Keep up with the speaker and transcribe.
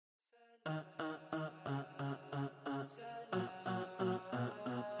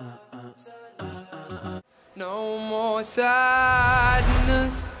No more sadness,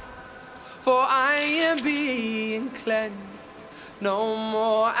 for I am being cleansed. No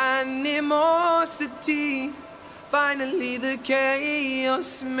more animosity. Finally the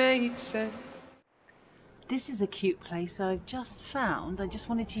chaos makes sense. This is a cute place I've just found. I just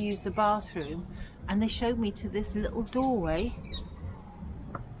wanted to use the bathroom and they showed me to this little doorway.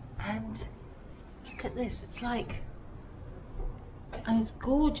 And look at this, it's like, and it's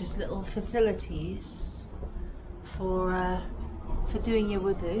gorgeous little facilities for doing your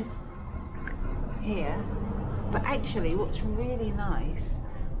wudu here. But actually what's really nice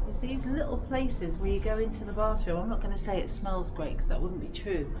is these little places where you go into the bathroom. I'm not going to say it smells great because that wouldn't be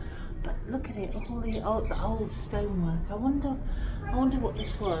true, but look at it, all the old stonework. I wonder what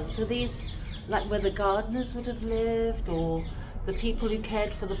this was. So these, like where the gardeners would have lived, or the people who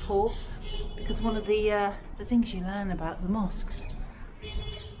cared for the poor, because one of the things you learn about the mosques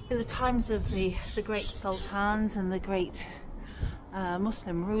in the times of the great sultans and the great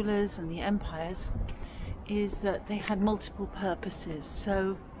Muslim rulers and the empires is that they had multiple purposes.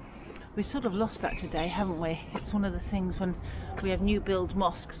 So we sort of lost that today, haven't we? It's one of the things when we have new build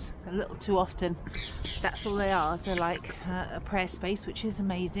mosques, a little too often that's all they are. They're like a prayer space, which is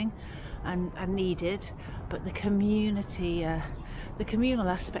amazing and needed, but the community, the communal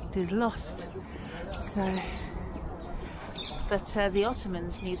aspect is lost. So, but the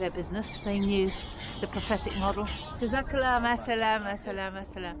Ottomans knew their business. They knew the prophetic model. Jazakallah, as-salam, as-salam,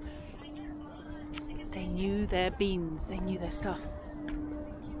 as-salam. They knew their beans, they knew their stuff.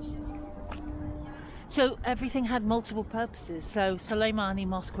 So everything had multiple purposes. So Sulaimani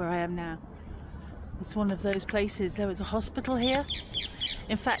Mosque, where I am now, it's one of those places. There was a hospital here.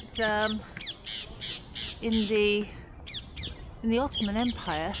 In fact, in the Ottoman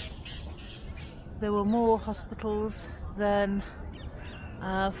Empire, there were more hospitals than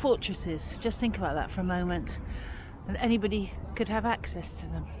fortresses. Just think about that for a moment. And anybody could have access to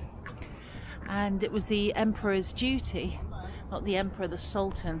them. And it was the emperor's duty, not the emperor, the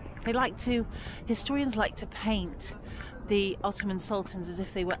sultan. Historians like to paint the Ottoman sultans as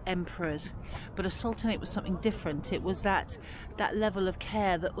if they were emperors, but a sultanate was something different. It was that level of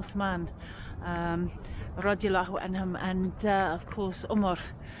care that Uthman, radiallahu anhum, and of course Umar,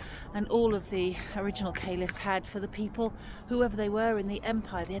 and all of the original caliphs had for the people, whoever they were in the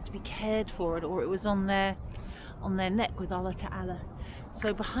empire. They had to be cared for, or it was on their neck with Allah Ta'ala.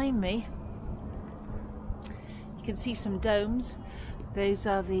 So behind me, you can see some domes. Those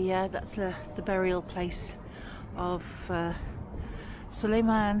are that's the burial place of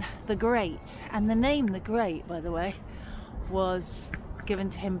Suleiman the Great. And the name the Great, by the way, was given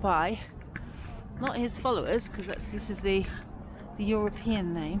to him by not his followers, because this is the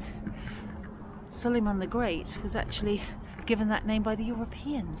European name. Suleiman the Great was actually given that name by the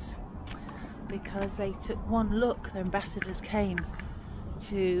Europeans because they took one look. Their ambassadors came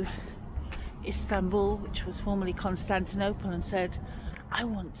to Istanbul, which was formerly Constantinople, and said, I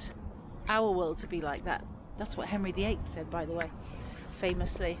want our world to be like that. That's what Henry VIII said, by the way,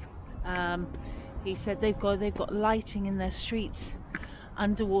 famously. He said they've got lighting in their streets,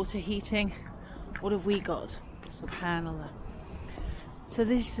 underwater heating. What have we got? Subhanallah. So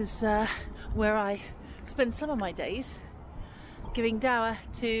this is where I spend some of my days, giving dawah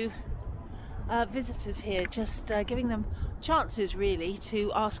to visitors here, just giving them chances really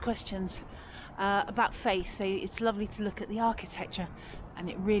to ask questions about faith. It's lovely to look at the architecture, and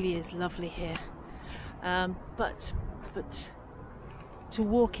it really is lovely here. But to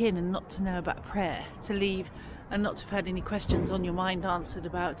walk in and not to know about prayer, to leave and not to have had any questions on your mind answered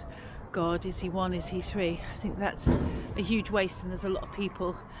about God, is he one, is he three? I think that's a huge waste, and there's a lot of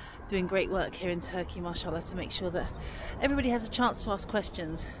people doing great work here in Turkey, mashallah, to make sure that everybody has a chance to ask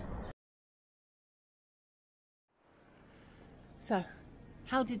questions. So,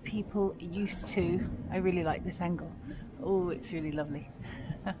 how did people used to, I really like this angle, oh, it's really lovely.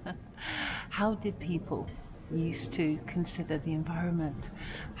 How did people used to consider the environment?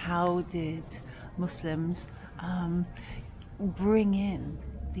 How did Muslims bring in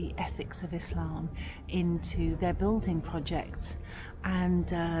the ethics of Islam into their building projects and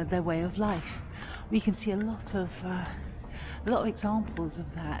their way of life? We can see a lot of examples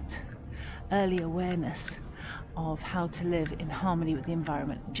of that early awareness of how to live in harmony with the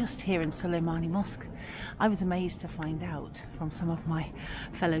environment just here in Sulaimani Mosque. I was amazed to find out from some of my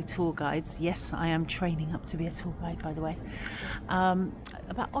fellow tour guides, yes, I am training up to be a tour guide, by the way,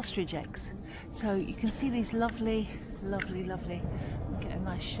 about ostrich eggs. So you can see these lovely, lovely, lovely, get a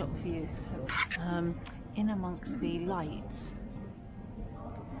nice shot for you, in amongst the lights.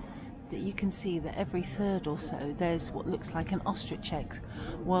 that you can see that every third or so there's what looks like an ostrich egg.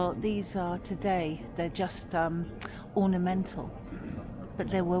 Well, these are today, they're just ornamental. But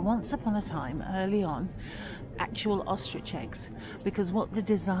there were once upon a time, early on, actual ostrich eggs, because what the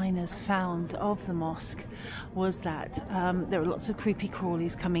designers found of the mosque was that there were lots of creepy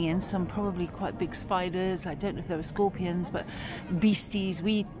crawlies coming in, some probably quite big spiders, I don't know if they were scorpions, but beasties,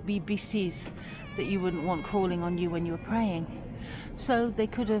 wee beasties that you wouldn't want crawling on you when you were praying. So they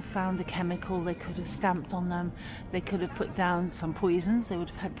could have found a chemical, they could have stamped on them, they could have put down some poisons, they would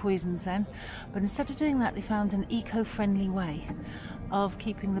have had poisons then, but instead of doing that they found an eco-friendly way of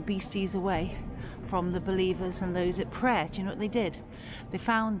keeping the beasties away from the believers and those at prayer. Do you know what they did? They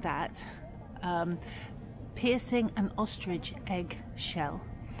found that piercing an ostrich egg shell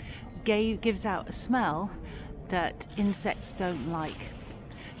gives out a smell that insects don't like,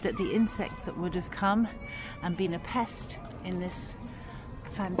 that the insects that would have come and been a pest in this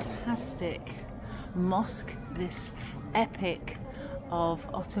fantastic mosque, this epic of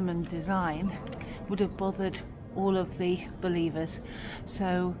Ottoman design, would have bothered all of the believers.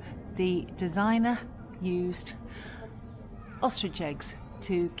 So the designer used ostrich eggs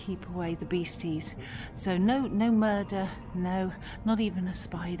to keep away the beasties. So no murder, no, not even a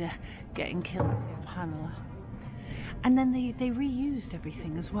spider getting killed, subhanallah. And then they reused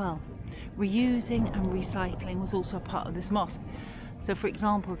everything as well. Reusing and recycling was also a part of this mosque. So for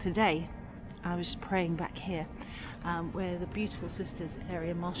example, today I was praying back here where the beautiful sisters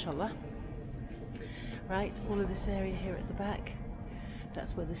area, mashallah, right, all of this area here at the back,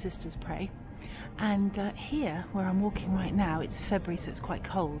 that's where the sisters pray. And here where I'm walking right now, it's February, so it's quite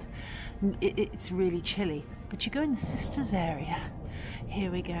cold, it's really chilly, but you go in the sisters area.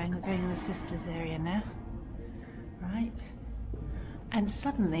 Here we're going in the sisters area now, right, and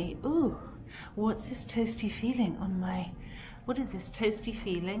suddenly, ooh, what's this toasty feeling on my, what is this toasty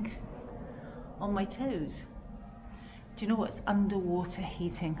feeling on my toes? Do you know what's underwater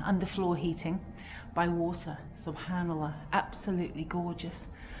heating, underfloor heating by water? Subhanallah, absolutely gorgeous.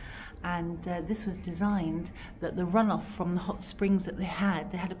 And this was designed that the runoff from the hot springs that they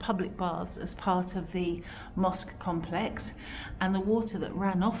had a public baths as part of the mosque complex, and the water that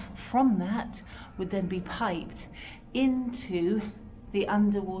ran off from that would then be piped into the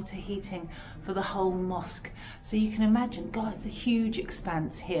underwater heating for the whole mosque. So you can imagine, God, it's a huge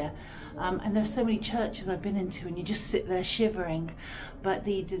expanse here. And there's so many churches I've been into and you just sit there shivering. But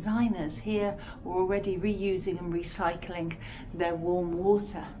the designers here were already reusing and recycling their warm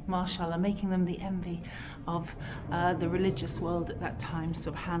water, mashallah, making them the envy of the religious world at that time,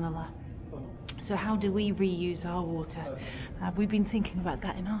 subhanallah. So how do we reuse our water? We've been thinking about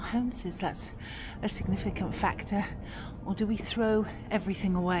that in our homes. Is that a significant factor? Or do we throw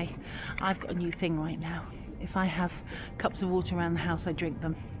everything away? I've got a new thing right now. If I have cups of water around the house, I drink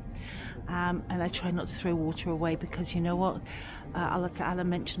them. And I try not to throw water away, because you know what? Allah Ta'ala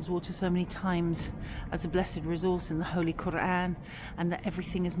mentions water so many times as a blessed resource in the Holy Quran, and that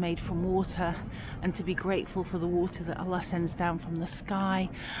everything is made from water, and to be grateful for the water that Allah sends down from the sky.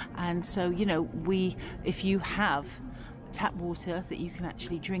 And so, you know, if you have tap water that you can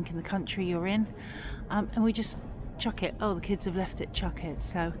actually drink in the country you're in, and we just chuck it. Oh, the kids have left it, chuck it.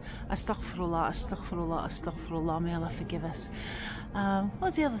 So astaghfirullah, astaghfirullah, astaghfirullah, may Allah forgive us.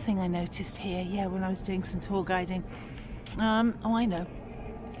 What's the other thing I noticed here? Yeah, when I was doing some tour guiding. Oh, I know.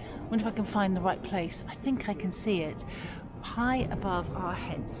 Wonder if I can find the right place. I think I can see it high above our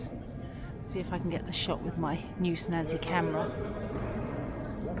heads. See if I can get the shot with my new snazzy camera.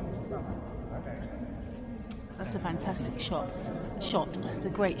 That's a fantastic shot. It's a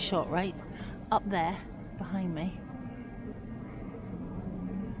great shot, right? Up there, behind me,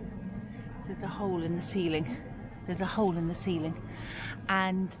 there's a hole in the ceiling. There's a hole in the ceiling.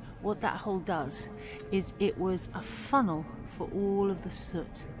 And what that hole does is it was a funnel for all of the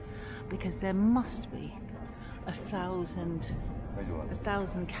soot, because there must be 1,000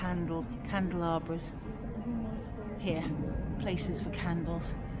 candelabras here, places for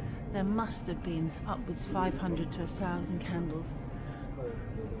candles. There must have been upwards 500 to 1,000 candles.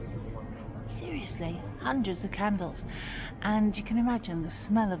 Seriously, hundreds of candles. And you can imagine the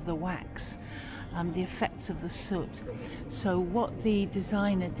smell of the wax, the effects of the soot. So what the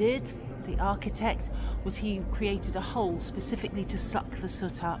designer did, the architect, was he created a hole specifically to suck the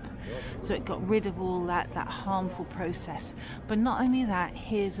soot up, so it got rid of all that harmful process. But not only that,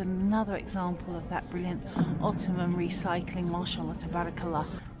 here's another example of that brilliant Ottoman recycling, mashallah, tabarakallah.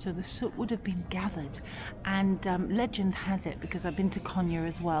 So the soot would have been gathered, and legend has it, because I've been to Konya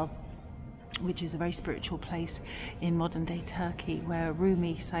as well, which is a very spiritual place in modern day Turkey, where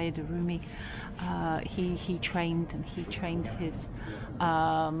Rumi, Sayyid Rumi, he trained his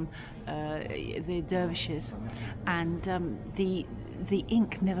the dervishes, and the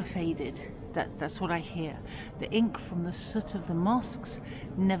ink never faded. That's what I hear. The ink from the soot of the mosques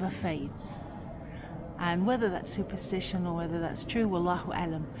never fades. And whether that's superstition or whether that's true, wallahu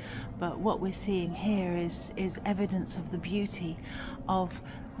alam, but what we're seeing here is evidence of the beauty of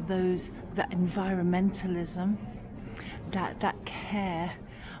that environmentalism, that care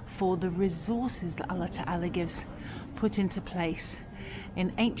for the resources that Allah Ta'ala gives, put into place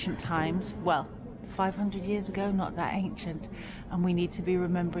in ancient times. Well, 500 years ago, not that ancient, and we need to be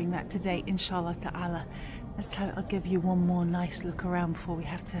remembering that today, inshallah ta'ala. I'll give you one more nice look around before we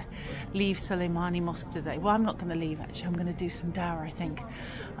have to leave Soleimani Mosque today. Well, I'm not going to leave actually, I'm going to do some dawah, I think,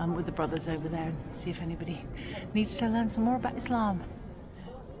 with the brothers over there, and see if anybody needs to learn some more about Islam.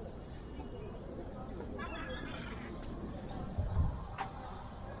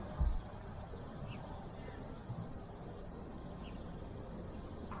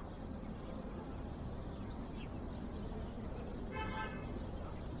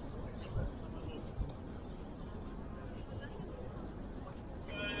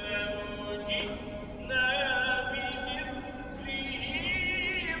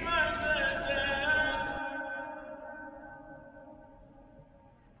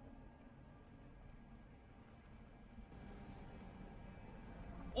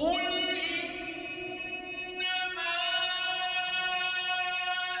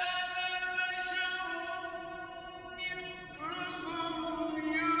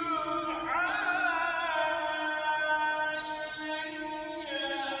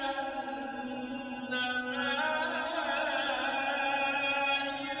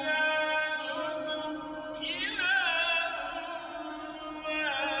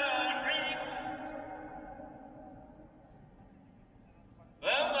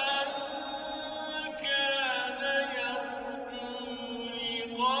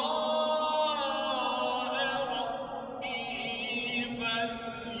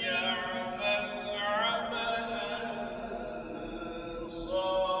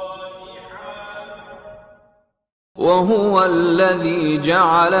 وهو الذي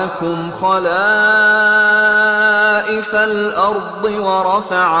جعلكم خلائف الأرض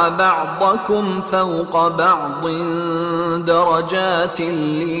ورفع بعضكم فوق بعض درجات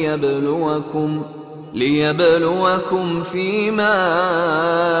ليبلوكم فيما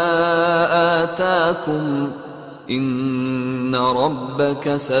آتاكم إن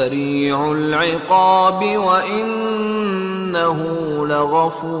ربك سريع العقاب وإنه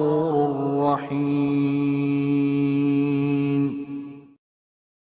لغفور رحيم.